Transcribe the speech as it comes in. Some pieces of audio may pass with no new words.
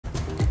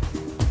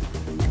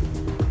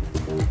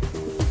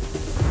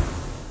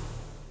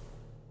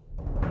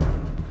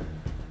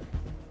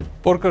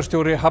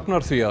Borgarstjóri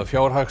hafnar því að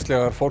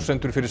fjárhagslegar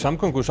forsendur fyrir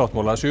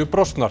samgöngusáttmála séu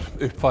brostnar.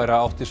 Uppfæra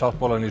átti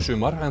sáttmálann í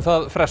sumar en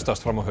það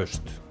frestast fram á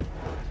haust.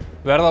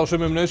 Verð á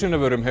sumum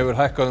nauðsynjavörum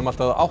hefur hækkað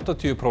allt að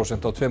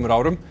 80% á 2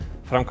 árum.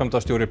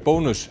 Framkvæmdastjóri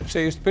Bónus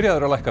segist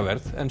byrjaður að lækka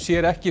verð en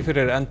sér ekki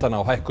fyrir endan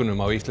á hækkunum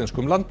á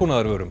íslenskum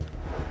landbúnaðarvörum.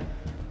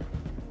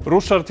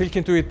 Rússar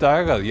tilkynntu í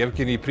dag að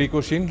Yevgeni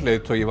Prigozhin,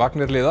 leiðtogi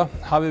Wagner-liða,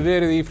 hafi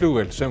verið í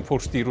flugvél sem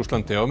fórst í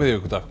Rússlandi á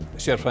miðvikudag.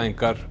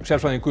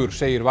 Sérfræðingur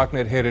segir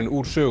Wagner-herinn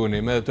úr sögunni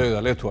með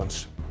dauða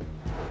leiðtogans.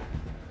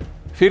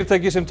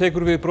 Fyrirtæki sem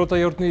tekur við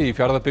brotajárni í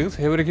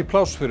Fjarðabyggð hefur ekki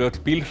pláss fyrir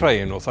öll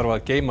bílhræin og þarf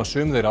að geyma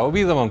sum þeirra á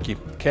víðavangi.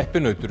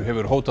 Keppinautur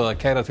hefur hótað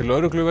að kæra til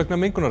lögreglu vegna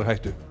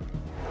mengunarhættu.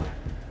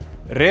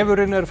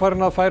 Refurinn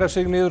farinn að færa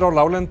sig niður á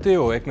láglendi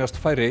og eignast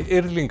færri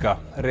yrðlinga.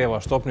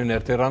 Refastofninn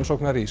til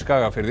rannsóknar í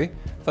Skagafirði,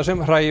 þar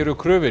sem hræ eru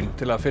krufin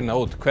til að finna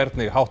út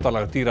hvernig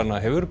háttalag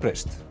dýranna hefur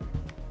breyst.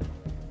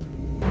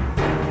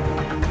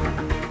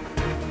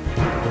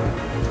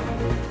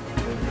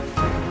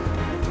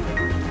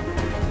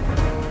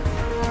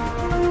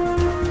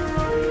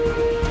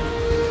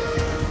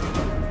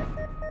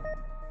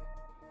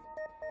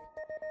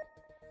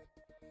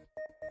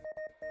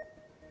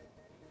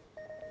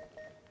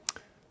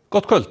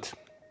 Gott kvöld.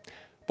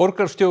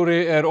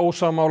 Borgarstjóri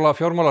ósammála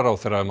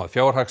fjármálaráðherra að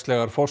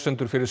fjárhagslegar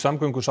forsendur fyrir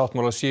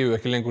samgöngusáttmála séu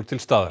ekki lengur til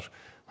staðar.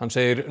 Hann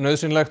segir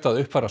nauðsynlegt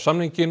að uppfæra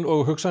samninginn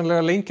og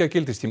hugsanlega lengja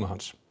gildistíma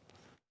hans.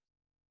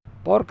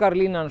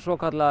 Borgarlínan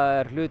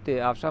svokallaða hluti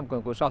af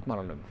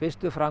samgöngusáttmálanum.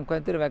 Fyrstu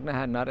framkvæmdir vegna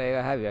hennar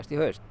eiga hefjast í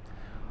haust.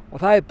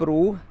 Og það brú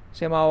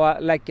sem á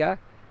að leggja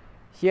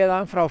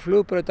héðan frá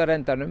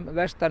flugbrautarendanum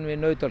vestan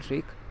við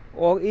Nauthólsvík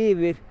og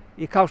yfir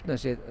í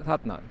Kársnesið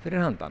þarna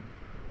fyrir handan.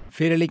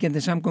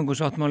 Fyrirliggjandi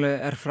samgöngusáttmáli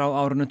frá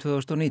árinu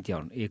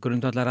 2019. Í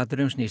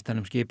grundvallaratriðum snýst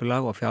hann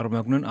skipulag og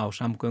fjármögnun á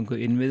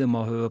samgönguinnviðum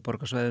á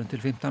höfuðborgarsvæðinu til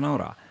 15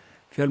 ára.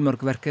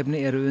 Fjölmörg verkefni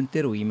eru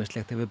undir og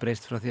ýmislegt hefur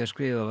breyst frá því að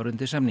skrifa var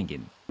undir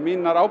samninginn.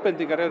 Mínar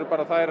ábendingar eru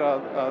bara þær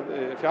að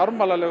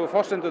fjármálalegu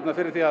forsendurnar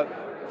fyrir því að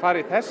fara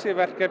í þessi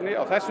verkefni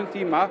á þessum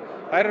tíma,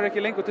 þær eru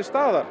ekki lengur til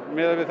staðar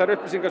með þær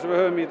upplýsingar sem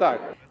við höfum í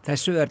dag.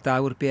 Þessu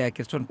Dagur B.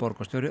 Eggertsson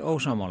borgarstjóri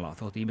ósammála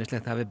þótt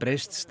ýmislegt hafi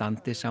breyst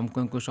standi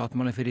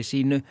samgöngusáttmáli fyrir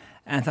sínu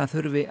en það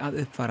þurfi að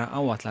uppfæra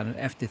áætlanir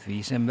eftir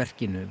því sem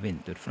verkinu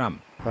vindur fram.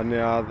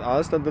 Þannig að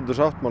aðstandendur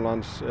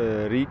sáttmálans,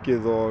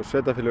 ríkið og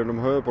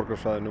sveitarfélögin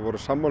höfuðborgarsvæðinu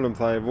voru sammála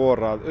það í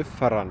vor að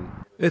uppfæra hann.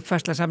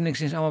 Uppfærsla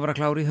samningsins á að vera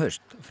klár í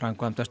haust.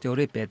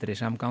 Framkvæmdastjóri Betri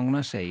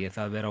samgangna segir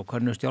það vera á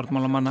könnu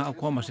stjórnmálamanna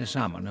að koma sér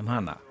saman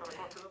hana.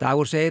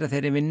 Dagur segir að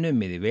þeirri vinnu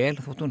miði vel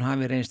þótt hún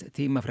hafi reynst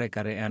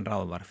tímafrekari en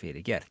ráð var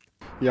fyrir gert.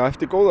 Já,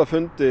 eftir góða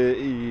fundi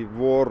í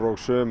vor og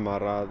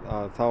sumar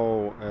að þá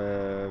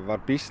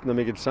var býsna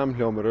mikill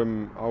samhljómur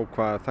á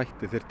hvað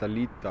þætti þyrfti að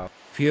líta.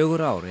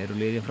 4 ár eru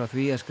liðin frá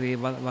því að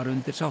skrifað var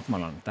undir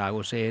sáttmálann.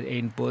 Dagur segir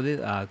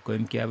einboðið að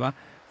gaumgefa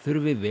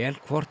þurfi vel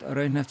hvort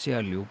raunhæft sé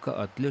að ljúka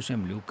öllu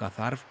sem ljúka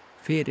þarf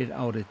fyrir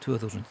árið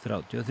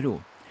 2033.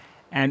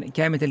 En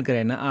kæmi til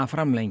greina að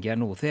framlengja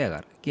nú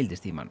þegar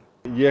gildistíman.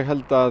 Ég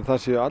held að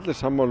það séu allir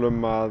sammála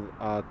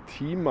að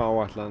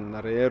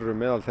tímaáætlanir eru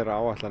meðal þeirra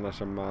áætlana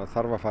sem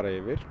þarf að fara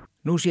yfir.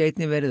 Nú sé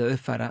einnig verið að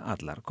uppfæra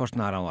allar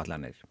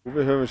kostnaðaráætlanir.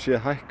 Við höfum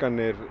séð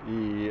hækkanir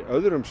í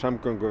öðrum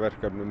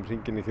samgönguverkefnum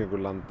hringinn í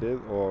kringum landið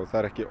og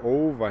það ekki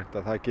óvænt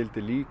að það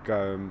gildi líka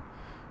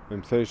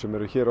um þau sem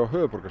eru hér á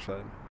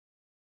höfuðborgarsvæðinu.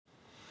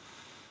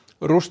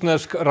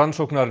 Rússnesk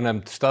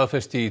rannsóknarnefnd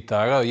staðfesti í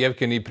dag að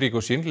Yevgeni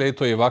Prigozhin,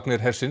 leiðtogi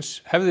Wagner-hersins,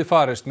 hefði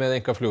farist með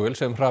einkaflugvél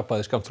sem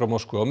hrapaði skammt frá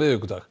Moskvu á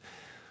miðvikudag.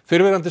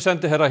 Fyrrverandi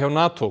sendiherra hjá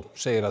NATO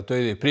segir að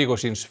dauði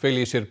Prigozhins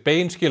feli í sér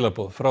bein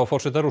skilaboð frá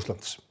forseta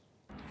Rússlands.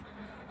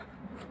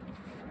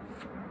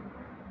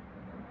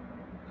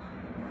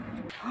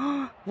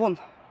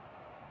 Вон,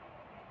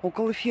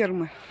 около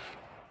фермы.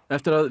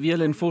 Eftir að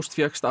vélin fórst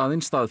fékkst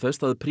aðeins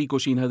staðfest að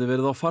Prigozhin hefði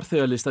verið á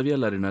farþegalista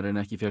vélarinnar en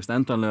ekki fékkst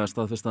endanlega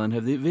staðfest að hann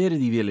hefði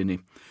verið í vélinni.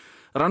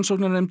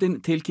 Rannsóknarnefndin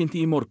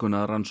tilkynnti í morgun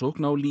að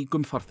rannsókn á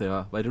líkum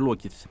farþega væri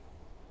lokið.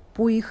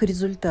 По их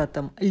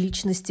результатам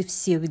личности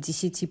всех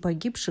 10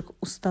 погибших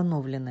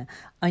установлены.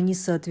 Они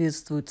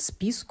соответствуют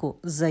списку,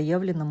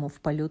 заявленному в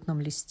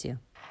полетном листе.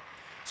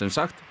 Sem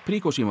sagt,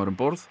 Prigozhin var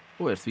borð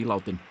og því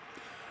látin.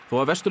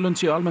 Þó að Vesturlönd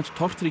séu almennt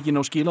tortryggin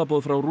á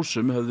skilaboð frá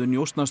Rússum höfðu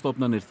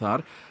njósnastofnanir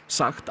þar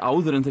sagt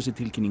áður en þessi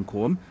tilkynning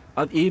kom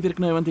að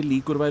yfirgnæfandi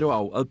líkur væru á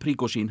að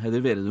Prigozhin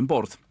hefði verið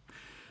borð.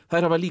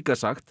 Þær hafa líka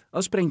sagt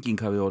að sprenging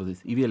hafi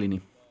orðið í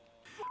vélinni.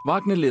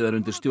 Wagner-liðar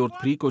undir stjórn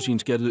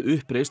Prigozhins gerðu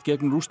uppreist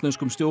gegn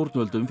rússneskum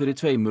stjórnvöldum fyrir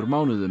 2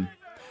 mánuðum.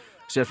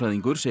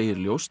 Sérfræðingur segir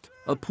ljóst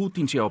að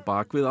Putin sé á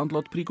bak við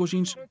andlát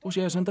Prigozhins og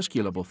sé að senda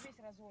skilaboð.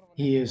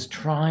 He is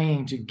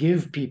trying to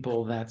give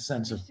people that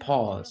sense of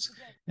pause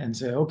and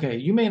say, okay,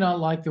 you may not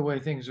like the way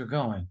things are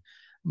going,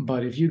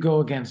 but if you go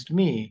against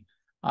me,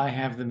 I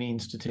have the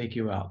means to take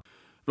you out.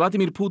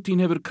 Vladimir Putin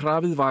hefur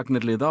krafið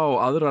Wagner-liða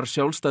og aðrar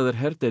sjálfstæðar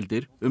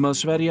herdeildir að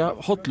sverja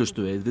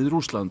hollustueið við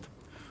Rússland.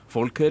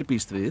 Fólk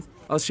býst við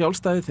að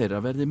sjálfstæði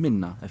þeirra verði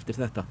minna eftir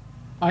þetta.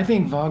 I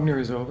think Wagner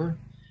is over.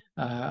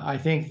 I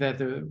think that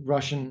the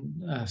Russian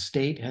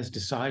state has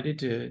decided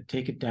to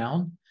take it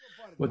down.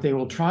 What they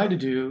will try to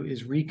do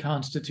is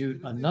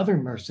reconstitute another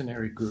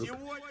mercenary group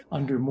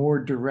under more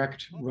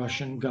direct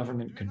Russian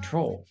government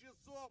control.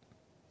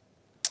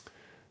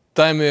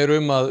 Dæmi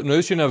að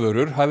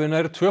nauðsynjavörur hafi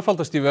nær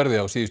tvöfaldast í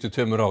verði á síðustu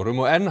 2 árum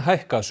og enn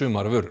hækka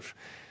sumar vörur.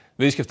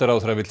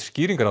 Viðskiptaráðherra vill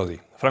skýringar á því.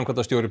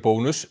 Framkvæmdastjóri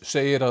Bónus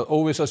segir að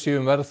óvissa sé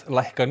verð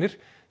lækkanir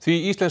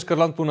því íslenskar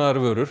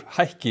landbúnaðarvörur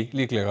hækki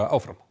líklega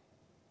áfram.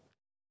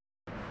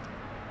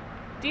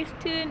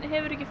 Dýrtíðin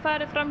hefur ekki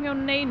farið fram hjá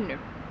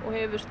neinum og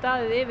hefur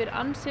staðið yfir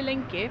ansi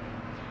lengi,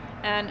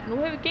 en nú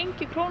hefur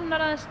gengi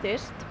krónunnar aðeins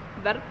styrkst,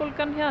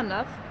 verðbólgan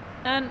hjaðnað,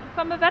 en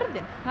hvað með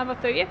verðin? Hafa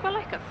þau eitthvað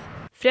lækkað?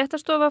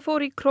 Fréttastofa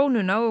fór í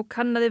Krónuna og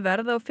kannaði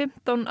verð á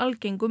 15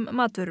 algengum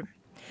matvörum.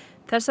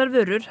 Þessar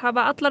vörur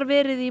hafa allar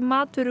verið í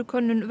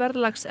matvörukönnun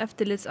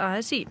verðlagseftirlits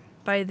ASÍ,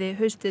 bæði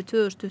haustið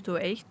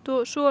 2021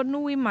 og svo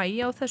nú í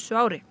maí á þessu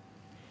ári.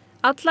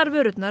 Allar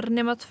vörurnar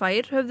nema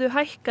 2 höfðu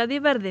hækkað í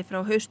verði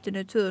frá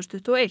haustinu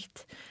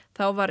 2021.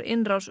 Þá var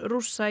innrás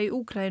Rússa í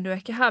Úkraínu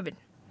ekki hafin.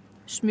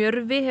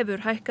 Smjörfi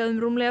hefur hækkað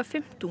rúmlega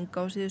 15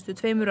 á síðustu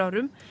 2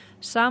 árum,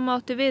 sama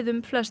átti við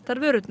flestar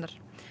vörurnar.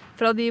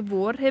 Frá því í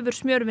vor hefur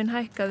smjörfin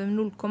hækkað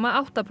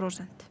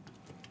 0,8%.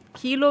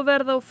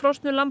 Kílóverð á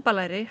frosnu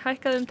lambalæri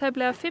hækkað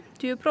tæplega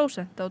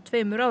 50% á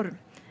 2 árum,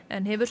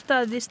 en hefur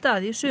staðið í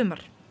stað í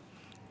sumar.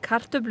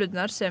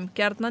 Kartöflurnar sem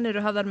gjarnan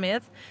eru hafðar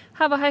með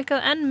hafa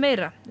hækkað enn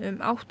meira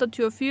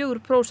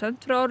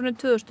 84% frá árinu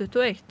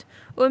 2021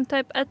 og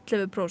tæp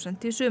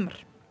 11% í sumar.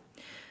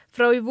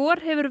 Frá í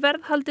vor hefur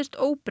verð haldist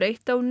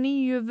óbreytt á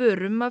 9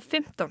 vörum af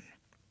 15.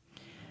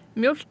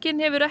 Mjólkin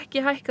hefur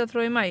ekki hækkað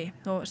frá í maí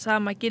og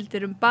sama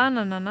gildir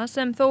bananana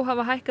sem þó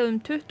hafa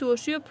hækkað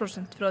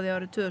 27% frá því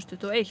árið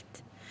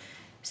 2021.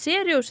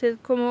 Seriósið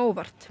kom á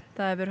óvart.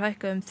 Það hefur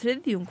hækkað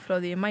 1/3 frá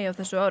því í maí á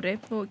þessu ári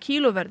og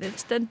kílóverðið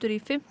stendur í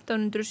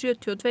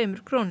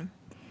 1572 krónum.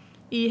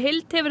 Í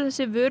heild hefur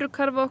þessi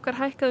vörukarfa okkar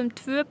hækkað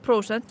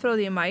 2% frá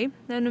því í maí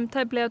en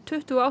tæplega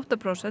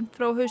 28%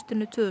 frá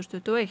haustinu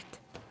 2021.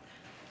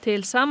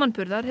 Til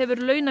samanburðar hefur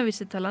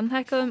launavísitalan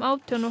hækkað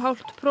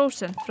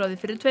 18,5% frá því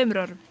fyrir 2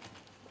 árum.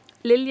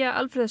 Lilja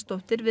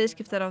Alfreðsdóttir,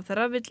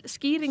 viðskiptaráðherra, vill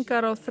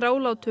skýringar á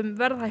þrálátum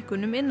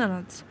verðhækkunum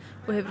innanlands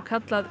og hefur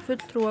kallað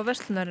fulltrúa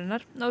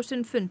verslunarinnar á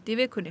sinn fund í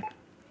vikunni.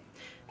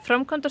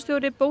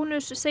 Framkvæmdastjóri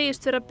Bónus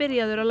segist vera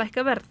byrjaður að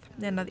lækka verð,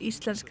 en að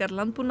íslenskar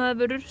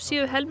landbúnaðarvörur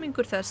séu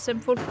helmingur þess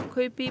sem fólk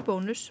kaupi í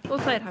Bónus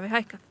og þær hafi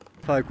hækkað.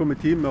 Það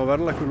komið tími á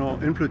verðlækkun á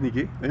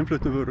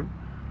innfluttum vörum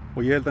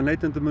og ég held að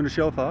neytendur muni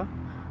sjá það.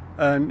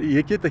 En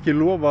ég get ekki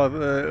lofað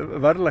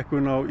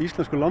verðlækkun á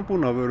íslensku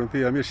landbúnaðarvörum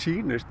því að mér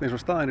sýnist eins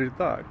og staðan í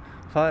dag.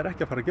 Það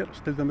ekki að fara að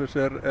gerast. Til dæmis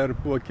er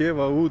búið að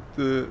gefa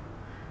út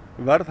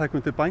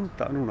verðhækkun til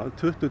bænda núna,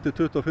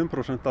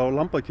 20-25% á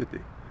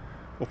lambakjöti.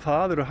 Og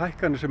það eru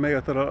hækkanir sem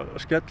eiga eftir að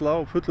skella á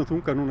fullum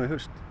þunga núna í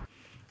haust.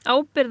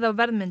 Ábyrgð á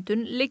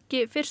verðmyndun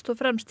liggi fyrst og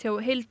fremst hjá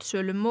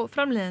heildsölum og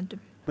framleiðendum.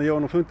 Ég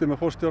var nú fundið með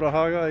forstjóra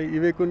Haga í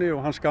vikunni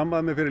og hann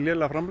skammaði mig fyrir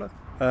lélega framlegð.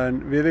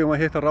 En við eigum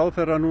að hitta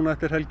ráðherra núna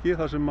eftir helgi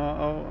þar sem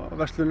að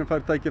verslunin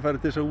fær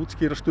tækifæri til þess að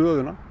útskýra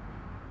stöðuna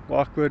og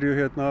af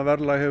hverju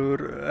verðlag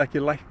hefur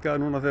ekki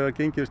lækkað núna þegar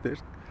gengið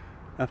styrkt.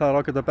 En það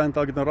ágætt að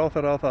benda ágætt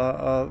ráðherra að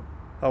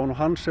það var nú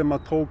hann sem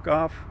að tók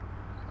af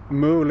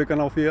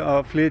möguleikan á því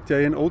að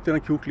flytja inn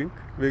ódýran kjúkling.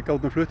 Við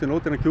gátum flutt inn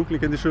ódýran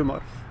kjúkling í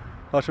sumar.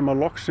 Þar sem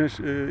að loksins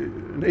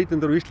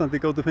neytendur á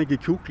Íslandi gátu fengið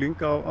kjúkling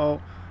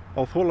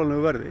á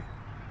þolanlegu verði.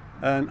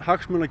 En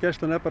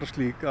hagsmunagæslan bara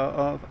slík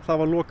að það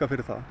var lokað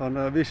fyrir það.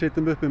 Þannig að við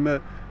sitjum uppi með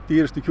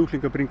dýrustu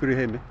kjúklingabringur í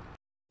heimi.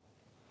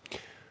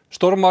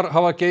 Stormar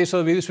hafa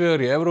geisað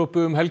víðsvegar í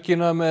Evrópu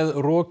helgina með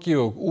roki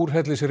og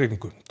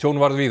úrhellisrigningu. Tjón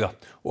varð víða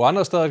og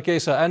annars staðar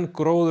geisa enn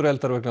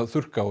gróðureldar vegna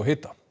þurrka og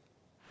hita.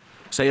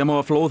 Segja má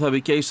að flóð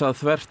hafi geisað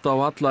þvert á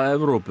alla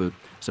Evrópu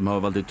sem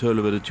hafa valdið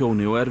töluverðu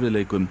tjóni og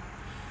erfiðleikum.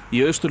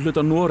 Í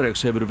austurhluta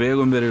Noregs hefur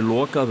vegum verið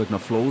lokað vegna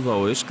flóða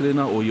og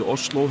aurskriðna og í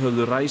Oslo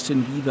höfðu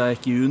ræsin víða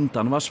ekki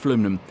undan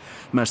vatnsflaumnum.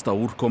 Mesta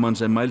úrkoman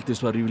sem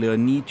mældist var ríflega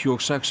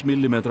 96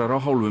 mm á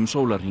hálfum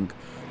sólarhring.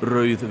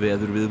 Rauð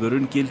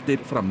veðurviðvörun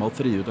gildir fram á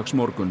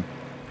þriðjudagsmorgun.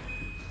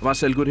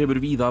 Vatnselgur hefur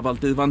víða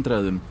valdið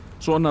vandræðum.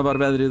 Svona var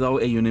veðrið á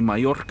eyjunni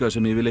Mallorca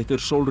sem yfirleitt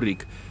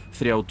sólrík.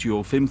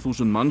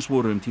 35.000 manns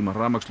voru tíma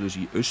rafmagnslaus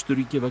í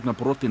Austurríki vegna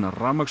brotinna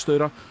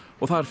rafmagnsstaura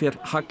og þar féll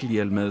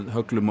haglél með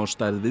höglum á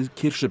stærð við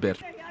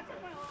kirsuber.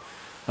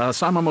 Það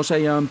sama má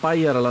segja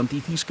Bæjaraland í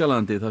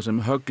Þýskalandi þar sem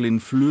höglin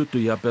flutu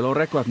jafnvel á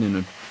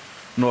regnvatninu.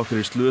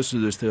 Nokkrir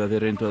slösuðust þegar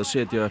þeir reyndu að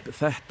setja upp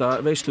þetta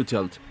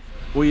veislutjald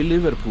og í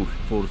Liverpool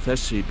fór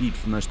þessi bíl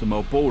næstum á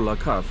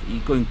bólakaf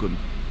í göngum.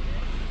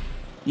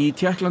 Í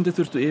Tékklandi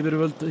þurftu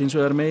yfirvöld hins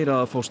vegar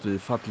meira að fást við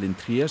fallin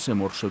tré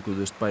sem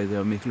orsökuðust bæði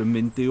af miklum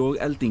vindi og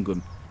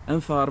eldingum,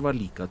 en þar var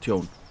líka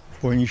tjón.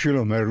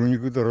 Poničilo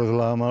merúniku to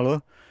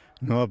rozlámalo,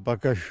 no a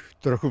pak až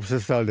trochu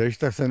přestal déšť,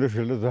 tak jsem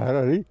došel do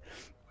zahrady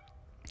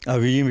a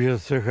vidím, že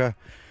střecha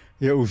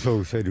je u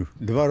sousedu.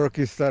 2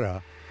 roky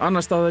stará.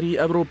 Annar staðar í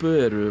Evrópu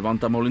eru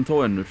vandamálin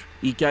þó önnur.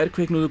 Í gær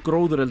kviknuðu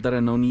gróðureldar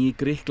enn á ný í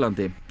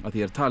Grikklandi að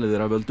því talið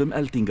af völdum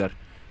eldingar.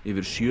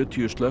 Yfir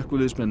 70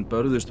 slökkviliðsmenn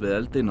börðust við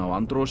eldinn á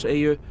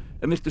Andros-eyju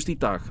en virtust í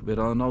dag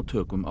vera að ná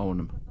tökum á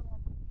honum.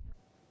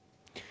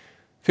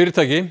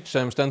 Fyrirtæki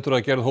sem stendur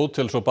að gerð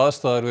hótels og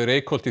baðstaðar við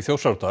Reykholt í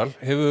Þjórsárdal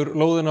hefur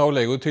lóðina á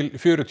leigu til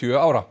 40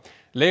 ára.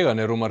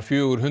 Leigan rúmar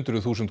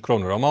 400.000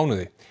 krónur á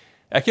mánuði.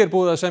 Ekki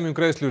búið að semja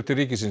greiðslur til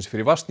ríkisins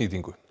fyrir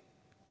vatnsnýtingu.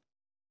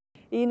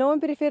 Í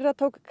nóvember í fyrra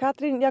tók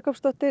Katrín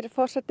Jakobsdóttir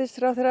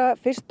forsætisráðherra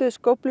fyrstu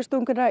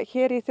skóflustunguna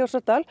hér í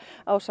Þjórsárdal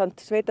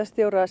ásamt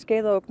sveitarstjóra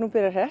Skeiða- og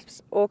Gnúpverjahrepps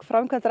og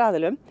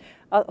framkvæmdaraðilum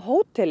að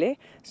hóteli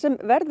sem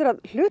verður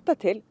að hluta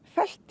til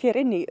fellt hér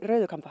inn í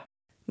Rauðukampa.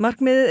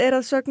 Markmiðið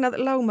að sögn að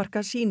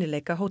lágmarka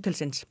sýnileika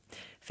hótelsins.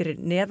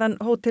 Fyrir neðan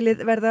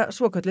hótelið verða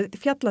svokölluð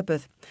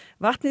fjallaböð.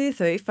 Vatnið í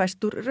þau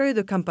fæst úr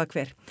Rauðukampa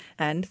hver,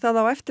 en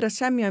það á eftir að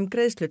semja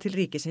greiðslu til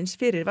ríkisins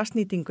fyrir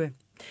vatnsnýtingu.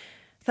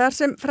 Þar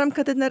sem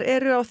framkvæmdirnar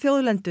eru á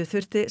þjóðlendu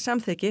þurfti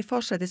samþykki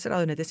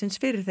forsætisráðuneytisins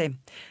fyrir þeim.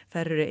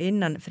 Þær eru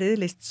innan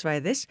friðlýsts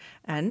svæðis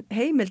en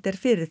heimild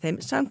fyrir þeim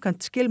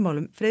samkvæmt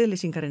skilmálum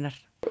friðlýsingarinnar.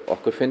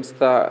 Okkur finnst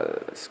það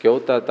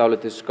skjóta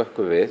dálítið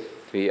skökku við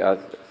því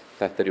að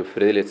þetta er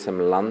friðlýst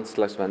sem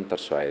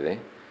landslagsverndarsvæði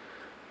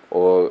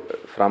og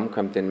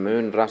framkvæmdin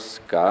mun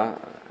raska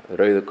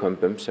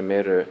rauðukömbum sem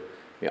eru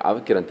mjög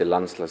afgerandi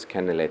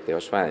landslagskennileiti á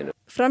svæðinu.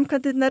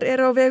 Framkvæmdirnar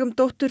eru á vegum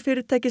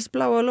dótturfyrirtækis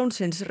Bláa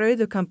Lónsins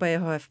Rauðukampa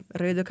EHF.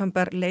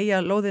 Rauðukampar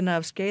leigja lóðina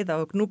af Skeiða-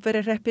 og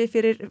Gnúpverjahreppi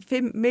fyrir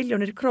 5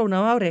 milljónir króna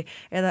á ári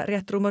eða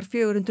rétt rúmar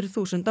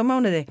 400.000 á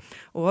mánuði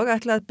og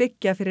ætla að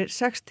byggja fyrir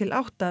 6 til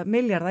 8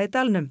 milljarða í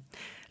dalnum.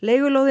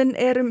 Leigulóðin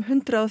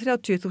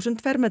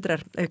 130.000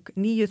 fermetrar, auk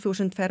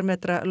 9.000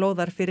 fermetra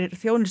lóðar fyrir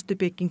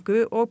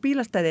þjónustubyggingu og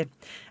bílastæði.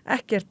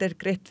 Ekkert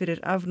greitt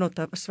fyrir afnot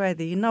af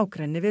svæði í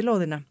nágrenni við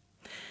lóðina.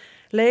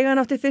 Leigan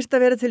átti fyrst að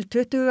vera til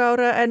 20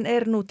 ára en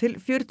nú til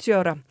 40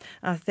 ára.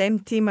 Að þeim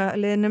tíma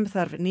liðnum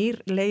þarf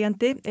nýr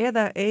leigjandi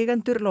eða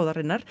eigendur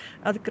lóðarinnar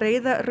að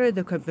greiða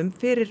Rauðukömbum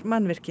fyrir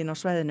mannvirkin á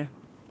svæðinu.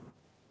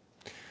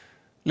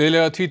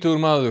 Liðlega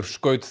 20 maður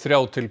skaut 3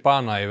 til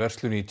bana í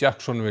verslun í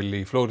Jacksonville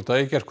í Flórida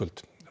í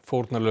gærkvöld.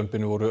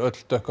 Fórnarlömbinu voru öll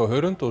dökk á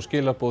hörund og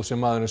skilaboð sem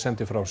maðurinn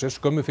sendi frá sér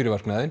skömmu fyrir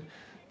verknaðinn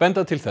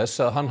benda til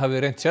þess að hann hafi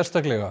reynt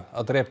sérstaklega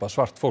að drepa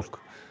svart fólk.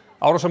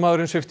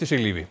 Árásarmaðurinn svipti sig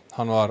lífi.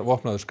 Hann var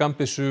vopnaður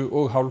skammbyssu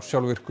og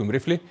hálfsjálfvirkum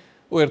riffli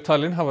og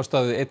talinn hafa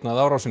staðið einn að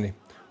árásinni.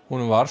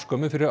 Honum var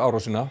skömmu fyrir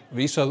árásina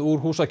vísað úr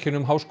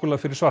húsakynnum háskóla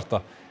fyrir svarta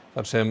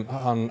þar sem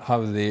hann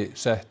hafði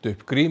sett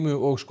upp grímu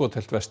og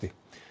skothelt vesti.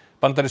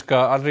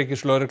 Bandaríska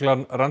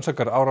alríkislögreglan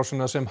rannsakar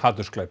árásina sem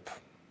hatursglæp.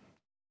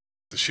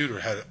 The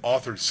shooter had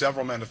authored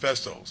several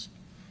manifestos,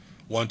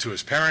 one to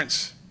his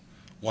parents,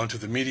 one to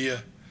the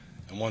media,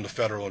 and one to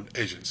federal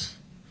agents.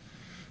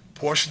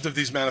 Portions of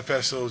these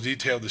manifestos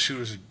detailed the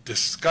shooter's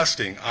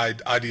disgusting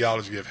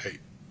ideology of hate.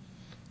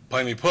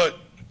 Plainly put,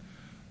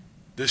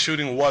 this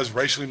shooting was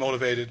racially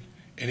motivated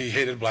and he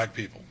hated black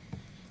people.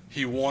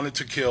 He wanted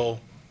to kill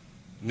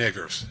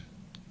niggers.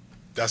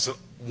 That's the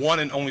one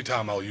and only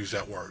time I'll use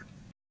that word.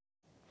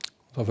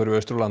 Þá fyrir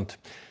við Austurland.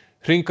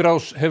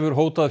 Hringrás hefur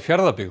hótað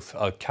Fjarðabyggð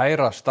að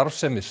kæra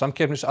starfsemi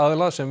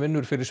samkeppnisaðila sem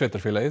vinnur fyrir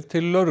sveitarfélagið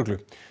til lögreglu.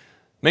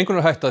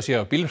 Mengunarhætta sé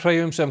af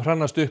bílhræjum sem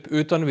hrannast upp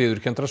utan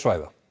viðurkenndra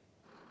svæða.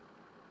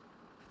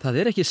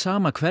 Það ekki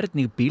sama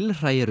hvernig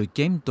bílhræ eru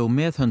geymd og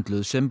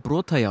meðhöndluð sem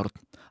brotajárn.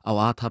 Á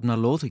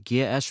athafnalóð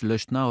GS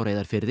lausna á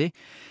Reyðarfirði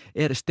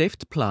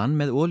steypt plan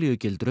með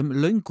olíugildrum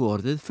löngu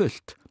orðið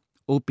fullt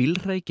og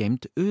bílhræ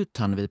geymd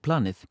utan við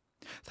planið.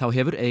 Þá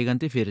hefur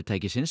eigandi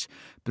fyrirtækisins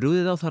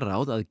brugðið á það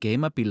ráð að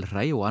geyma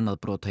bílhræ og annað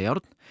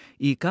brotajárn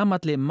í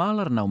gamalli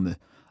malarnámu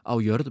á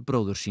jörð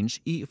bróður síns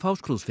í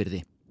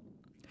Fáskrúðsfirði.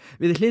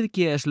 Við hlið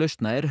GS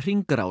lausna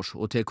hringrás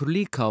og tekur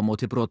líka á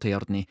móti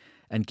brotajárni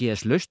en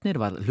GS lausnir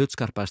var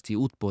hlutskarpast í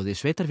útboði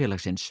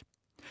sveitarfélagsins.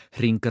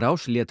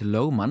 Hringrás lét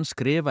lögmann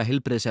skrifa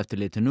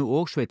heilbrigðiseftirlitinu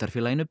og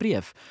sveitarfélaginu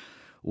bréf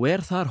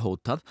og þar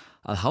hótað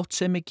að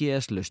háttsemi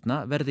GS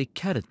lausna verði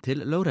kærð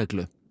til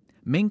lögreglu.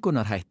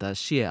 Mengunarhætta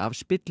sé af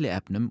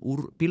spilliefnum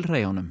úr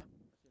bílhræjunum.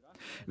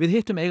 Við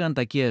hittum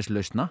eiganda GS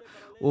lausna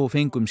og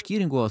fengum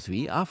skýringu á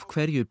því af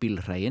hverju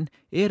bílhræjin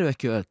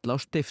ekki öll á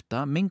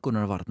steypta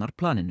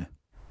mengunarvarnarplaninu.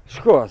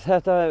 Sko,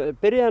 þetta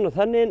byrjaði nú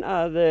þannig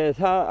að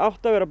það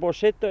átti að vera búið að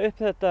setja upp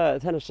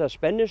þessa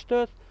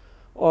spennistöð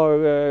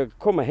og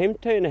koma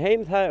heimtauginu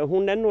heim.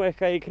 Hún nú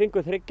eitthvað í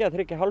kringu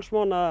 3,5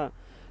 mánaða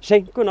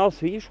senkun á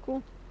því,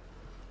 sko.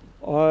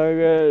 Og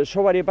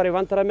svo var ég bara í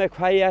vandræði með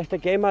hvað ég ætti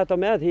að geyma þetta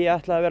með því ég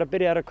ætlaði að vera að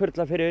byrja að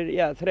kurla fyrir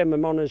 3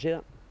 mánuðum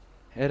síðan.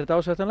 Þetta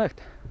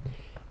ásættanlegt?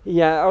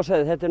 Já,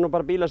 ásættanlegt. Þetta nú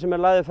bara bílar sem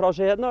lagði frá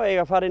sig hérna og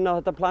eiga að fara inn á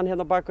þetta plan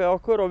hérna bak við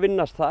okkur og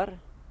vinnast þar.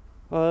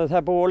 Og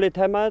það búið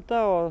olíutæma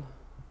þetta og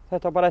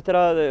þetta bara eftir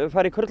að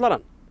fara í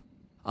kurlaran.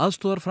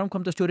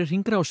 Aðstoðarframkvæmdastjóri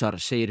Hringrásar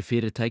segir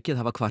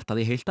fyrirtækið hafa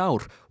kvartað í heilt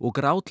ár og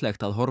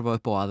grátlegt að horfa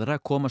upp á aðra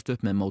komast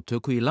upp með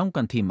móttöku í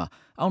langan tíma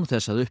án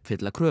þess að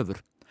uppfylla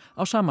kröfur.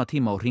 Á sama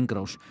tíma á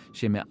Hringrás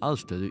sé með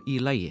aðstöðu í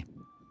lagi.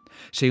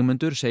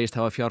 Sigmundur segist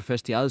hafa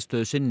fjárfest í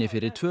aðstöðu sinni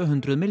fyrir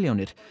 200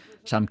 milljónir.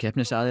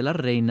 Samkeppnisaðilar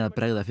reyna að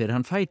bregða fyrir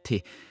hann fæti,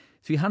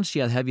 því hann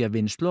sé að hefja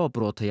vinnslu á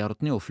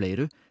brotajárni og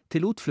fleiru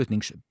til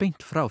útflutnings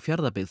beint frá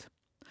Fjarðabyggð.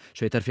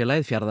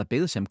 Sveitarfélagið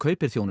Fjarðabyggð sem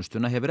kaupir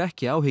þjónustuna hefur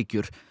ekki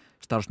áhyggjur.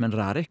 Starfsmenn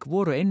Rarik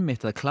voru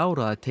einmitt að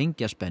klára að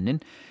tengja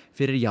spennin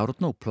fyrir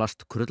járn og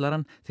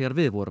plastkrullaran þegar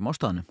við vorum á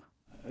staðnum.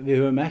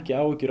 Við höfum ekki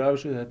áhyggjur af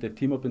þessu, þetta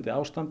tímabundið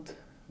ástand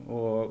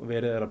og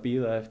verið að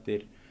bíða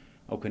eftir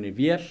ákveðinni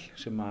vél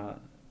sem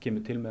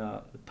kemur til með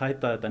að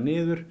tæta þetta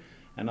niður,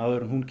 en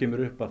áður en hún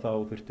kemur upp þá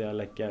þurfti að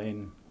leggja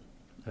inn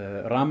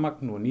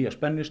rafmagn og nýja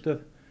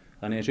spennistöð.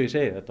 Þannig eins og ég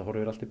segi, þetta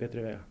horfir alltaf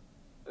betri vega.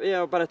 Ég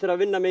var bara eftir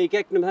að vinna mig í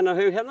gegnum þennan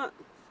haug hérna.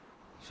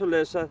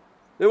 Svoleiðis að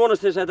við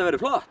vonumst til þess að þetta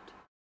verði flott.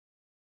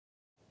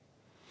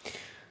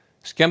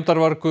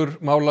 Skemmdarvargur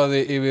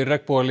málaði yfir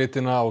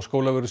regnbogalitina á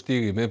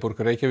Skólavörðustíg í miðborg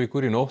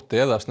Reykjavíkur í nótt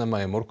eða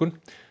snemma í morgun.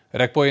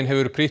 Regnboginn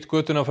hefur prýtt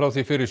götuna frá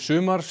því fyrir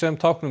sumar sem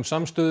táknum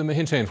samstöðu með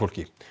hinsegin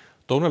fólki.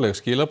 Dónaleg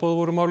skilaboð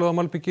voru máluð á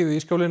malbyggið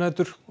í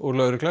Skjólinætur og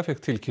lögregla fékk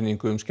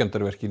tilkynningu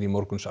skemmdarverkin í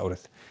morguns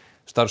árið.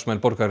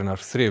 Starfsmenn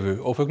borgarinnar þrifu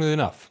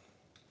ófögnuðinn af.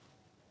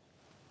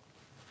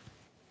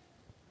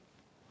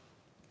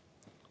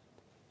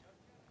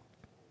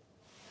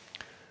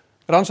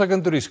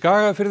 Rannsakendur í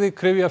Skagafirði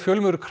kryfja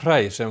fjölmörg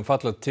hræ sem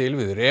falla til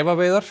við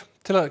refaveiðar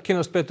til að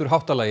kynnast betur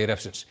háttalagi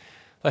refsins.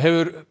 Það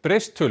hefur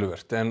breyst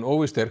töluvert en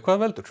óvíst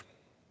hvað veldur.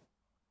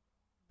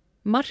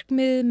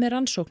 Markmiðið með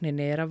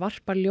rannsókninni að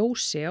varpa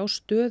ljósi á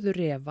stöðu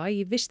refa í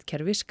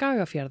vistkerfi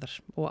Skagafjarðar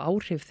og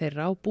áhrif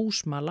þeirra á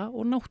búsmala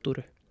og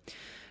náttúru.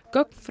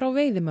 Gögn frá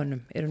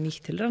veiðimönnum eru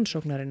nýtt til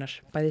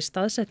rannsóknarinnar, bæði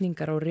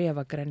staðsetningar á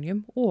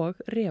refagrenjum og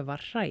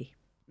refarhræ.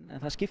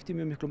 Það skiptir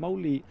mjög miklu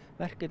máli í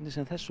verkefni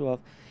sem þessu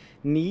að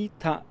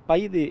nýta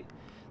bæði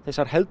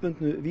þessar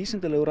hefðbundnu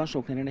vísindalegu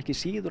rannsóknir en ekki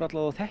síður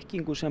allavega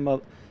þekkingu sem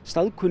að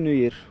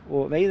staðkunnugir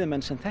og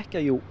veiðimenn sem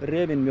þekkja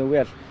refinn mjög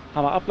vel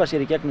hafa aflað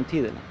sér í gegnum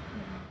tíðina.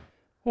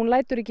 Hún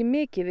lætur ekki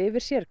mikið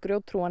yfir sér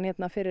grjóttrúan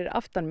hérna fyrir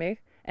aftan mig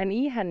en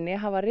í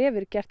henni hafa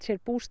refir gert sér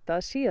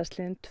bústað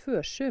síðastliðin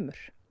 2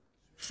 sumur.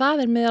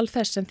 Það meðal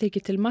þess sem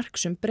þykir til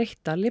marks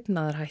breytta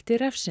lifnaðarhætti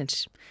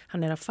refsins.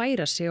 Hann að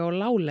færa sig á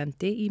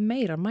láglendi í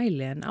meira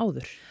mæli en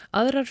áður.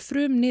 Aðrar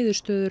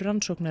niðurstöður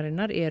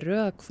rannsóknarinnar eru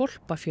að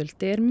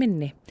hvolpafjöldi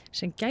minni,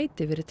 sem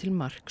gæti verið til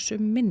marks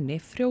minni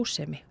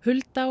frjósemi.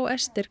 Hulda og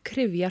Ester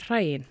kryfja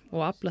hræin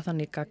og afla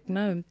þannig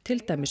gagna til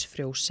dæmis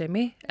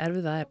frjósemi,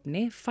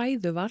 erfðaefni,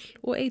 fæðuval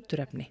og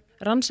eiturefni.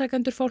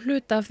 Rannsakendur fá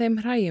hluta af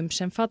þeim hræjum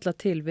sem falla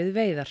til við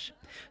veiðar.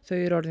 Þau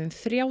eru orðin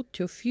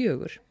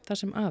 34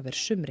 þar sem af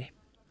sumri.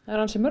 Það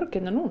ansi mörg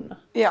hérna núna?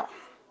 Já,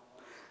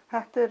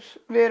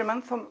 við erum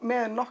ennþá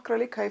með nokkra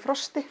líka í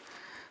frosti,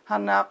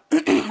 þannig að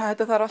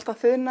þetta þarf alltaf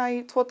að þiðna í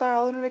 2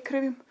 daga áður en við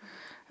kryfjum.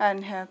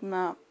 En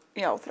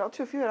já,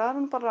 34 er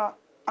bara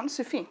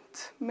ansi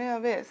fínt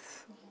með við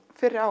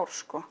fyrir ár,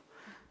 sko.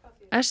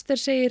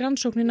 Ester segir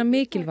rannsóknina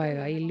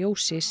mikilvæga í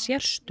ljósi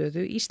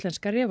sérstöðu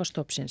íslenska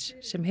refastofnsins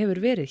sem hefur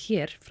verið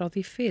hér frá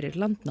því fyrir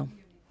landnám.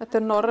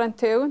 Þetta norræn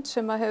tegund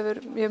sem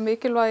hefur mjög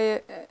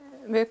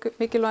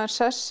mikilvægan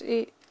sess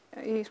í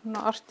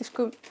svona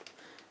arktískum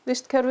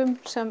vistkerfum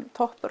sem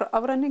toppur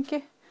afræningi.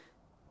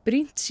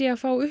 Brýnt sé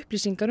að fá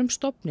upplýsingar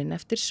stofninn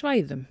eftir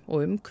svæðum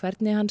og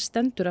hvernig hann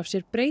stendur af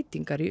sér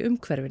breytingar í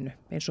umhverfinu,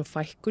 eins og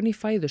fækkun í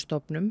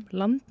fæðustofnum,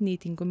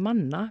 landnýtingu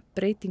manna,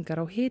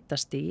 breytingar á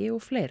hitastigi og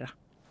fleira.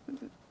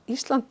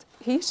 Ísland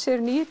hýsir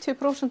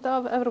 90%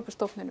 af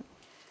Evrópustofninum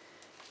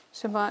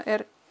sem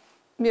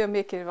mjög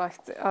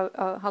mikilvægt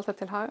að halda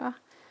til haga.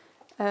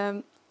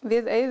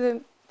 Við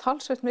eyðum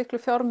talsvert miklu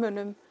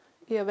fjármunum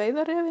í að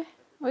veiða refi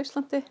á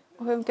Íslandi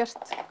og höfum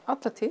gert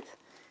alla tíð.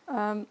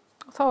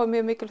 Þá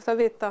mjög mikilvægt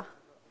að vita,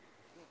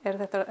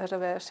 þessar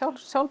veiðar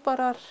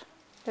sjálfbærar,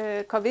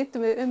 hvað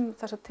vitum við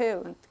þessa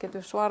tegund, getum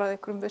við svarað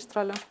einhverjum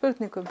vistfræðilegum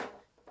spurningum.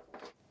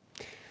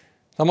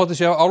 Það mátti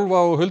sjá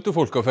álfa og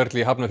huldufólk á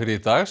ferli í Hafnarfirði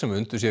í dag sem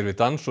undu sér við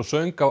dans og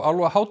söng á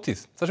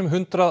álfahátíð, þar sem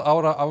 100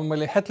 ára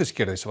afmæli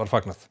hellisgerðis var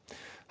fagnað.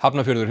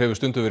 Hafnarfjörður hefur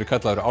stundum verið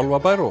kallaður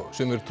álfabær og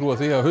sumir trúa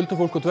því að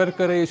huldufólk og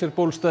dvergar eigi sér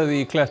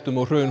bólstaði í klettum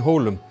og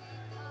hraunhólum.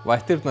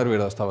 Vættirnar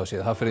virðast hafa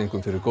séð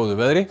Hafnfirðingum fyrir góðu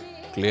veðri,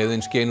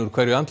 gleðin skein úr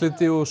hverju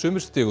andliti og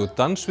sumir stigu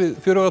dans við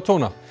fjöruga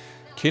tóna.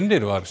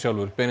 Kynnir var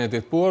sjálfur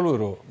Benedikt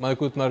Búalfur og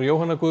mæðgurnar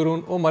Jóhanna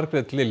Guðrún og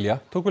Margrét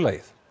Lilja tóku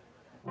lagið.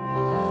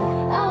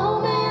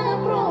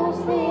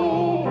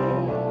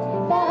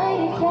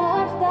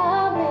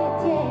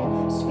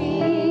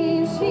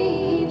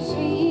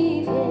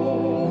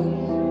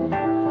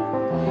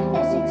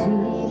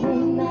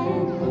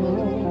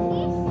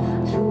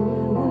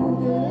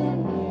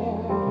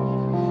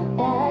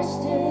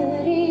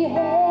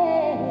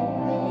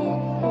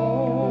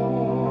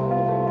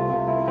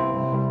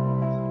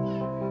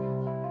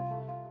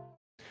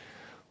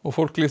 Og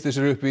fólk lyfti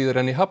sér upp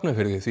víðar en í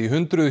Hafnarfirði því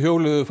 100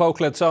 hjóluðu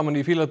fáklædd saman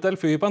í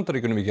Fíladelfíu í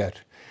Bandaríkjunum í gær.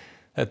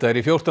 Þetta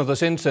í 14.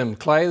 sinn sem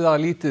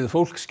klæðalítið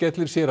fólk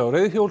skellir sér á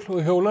reiðhjól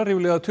og hjólar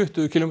ríflega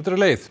 20 km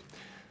leið.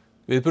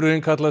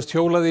 Viðburðurinn kallast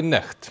hjólað í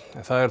nekt.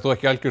 Það þó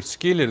ekki algjört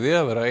skilyrði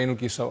að vera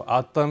einungis á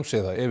Adams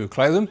eða Evu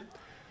klæðum.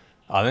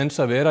 Aðeins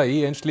að vera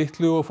í eins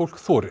litlu og fólk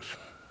þorir.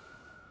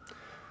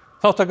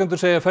 Þátttakendur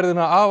segja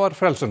ferðina afar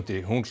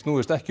frelsandi. Hún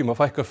snúist ekki að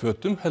fækka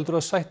fötum, heldur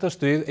að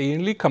sættast við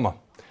eigin líkama.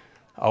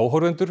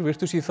 Áhorfendur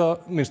virtust í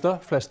það minnsta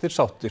flestir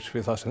sáttir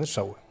við það sem þeir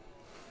sáu.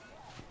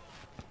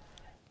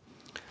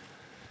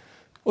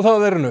 Og það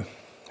að verinu.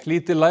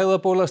 Lítil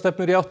lægðabóla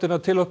stefnir í áttina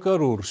til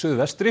okkar úr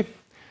suðvestri.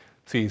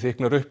 Því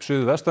þyknar upp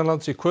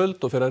suðvestanlands í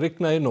kvöld og fer að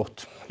rigna í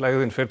nótt.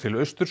 Lægðin fer til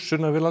austurs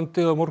sunnan við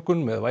landið á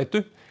morgun með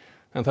vætu,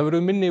 en það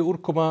verður minni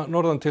úrkoma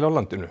norðan til á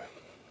landinu.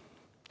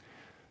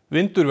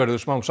 Vindur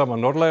verður smám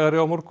saman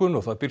norðlægari á morgun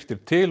og það birtir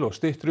til og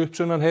styttir upp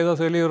sunnan heiða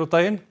þegar líður á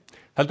daginn.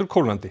 Heldur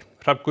kólnandi.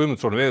 Hrafn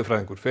Guðmundsson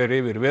veðurfræðingur fer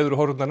yfir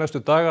veðurhorfurnar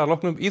næstu daga að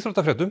loknum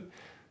íþróttafréttum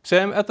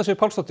sem Edda Sif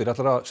Pálsdóttir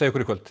ætlar að segja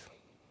ykkur í kvöld.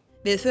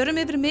 Við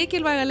förum yfir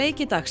mikilvæga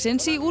leiki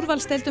dagsins í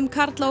úrvalsdeildum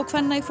karla og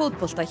kvenna í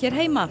fótbolta hér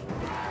heima.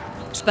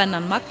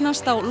 Spennan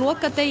magnast á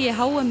lokadegi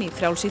HM í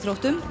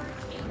frjálsíþróttum.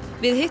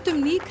 Við hittum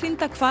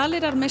nýkrýnda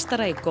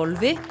hvalirarmeistara í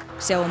golfi,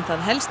 sjáum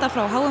það helsta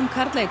frá HM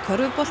karla í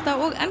körfubolta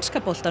og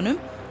enska boltanum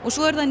og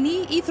svo það ný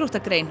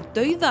íþróttagrein,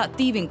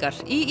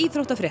 dauðadýfingar í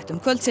íþróttafréttum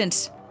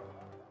kvöldsins.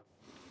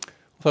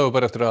 Það var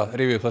bara eftir að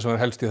rifja upp það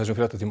sem helst í þessum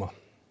fréttatíma.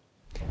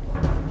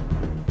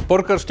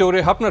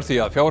 Borgarstjóri hafnar því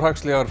að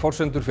fjárhagslegar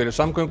forsendur fyrir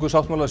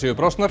samgöngusáttmála séu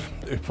brostnar.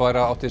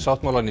 Uppfæra átti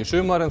sáttmálan í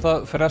sumar en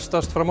það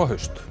frestast fram á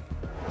haust.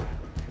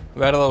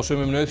 Verð á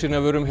sumum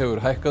nauðsynjavörum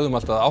hefur hækkað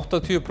allt að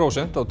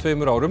 80% á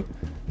 2 árum.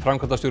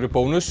 Framkvæmdastjóri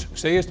Bónus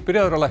segist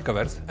byrjaður að lækka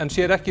verð en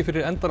sér ekki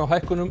fyrir endan á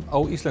hækkunum á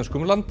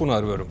íslenskum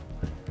landbúnaðarvörum.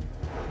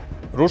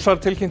 Rússar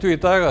tilkynntu í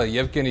dag að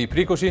Yevgeni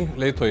Prigozhin,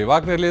 leiðtogi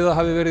Wagner-liða,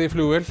 hafi verið í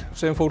flugvél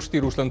sem fórst í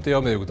Rússlandi á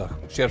miðvikudag.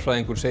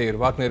 Sérfræðingur segir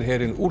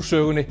Wagner-herinn úr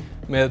sögunni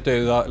með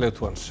dauða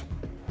leiðtogans.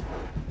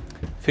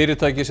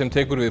 Fyrirtæki sem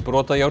tekur við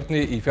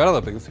brotajárni í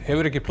Fjarðabyggð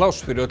hefur ekki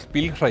pláss fyrir öll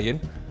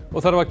bílhræin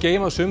og þarf að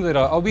geyma sum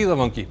þeirra á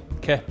víðavangi.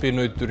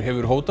 Keppinautur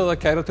hefur hótað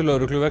að kæra til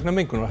lögreglu vegna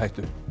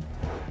mengunarhættu.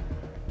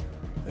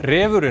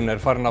 Refurinn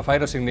farin að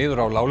færa sig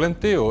niður á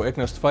láglendi og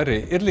eignast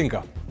færri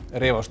yrlinga.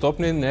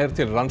 Refastofninn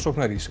til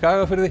rannsóknar í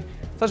Skagafirði,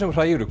 þar sem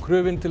hræ eru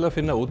kröfin til að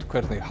finna út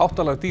hvernig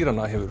háttalag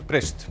dýranna hefur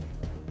breyst.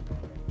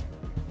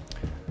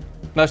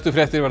 Næstu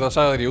fréttir verða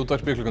sagðar í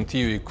útvarpi klukkan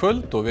 10 í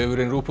kvöld og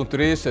vefurinn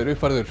rúv.is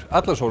uppfærður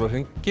allan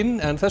sólarhringinn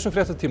en þessum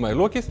fréttatíma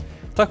lokið.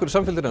 Takk fyrir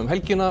samfylgdina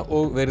helgina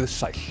og verið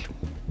sæl.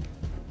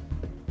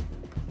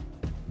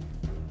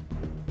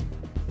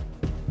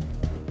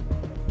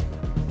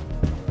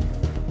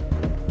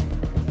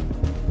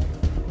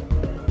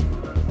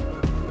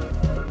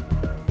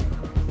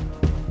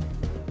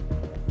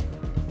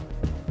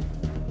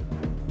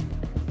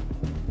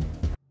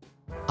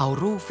 Á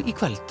RÚV í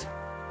kvöld.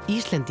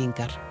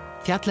 Íslendingar.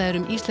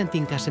 Fjallað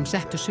Íslendinga sem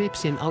settu svip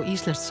sinn á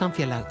íslenskt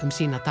samfélag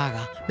sína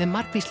daga með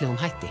margvíslegum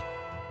hætti.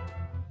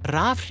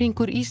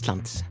 Rafhringur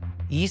Íslands.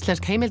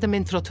 Íslensk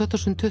heimildamynd frá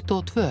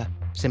 2022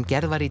 sem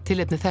gerð var í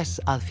tilefni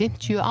þess að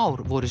 50 ár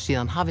voru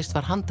síðan hafist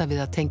var handa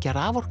við að tengja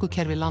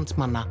raforkukerfi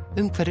landsmanna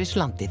umhverfis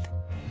landið.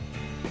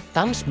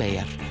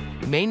 Dansmeyjar.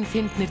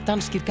 Meinfyndnir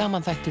danskir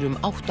gamanþættir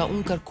 8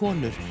 ungar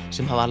konur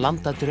sem hafa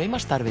landað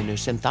draumastarfinu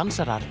sem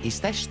dansarar í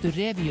stærstu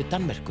revíu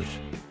Danmerkur.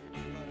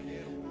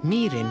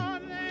 Mýrin,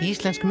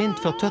 íslensk mynd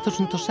frá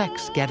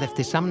 2006 gerð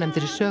eftir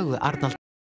samnefndri sögu Arnald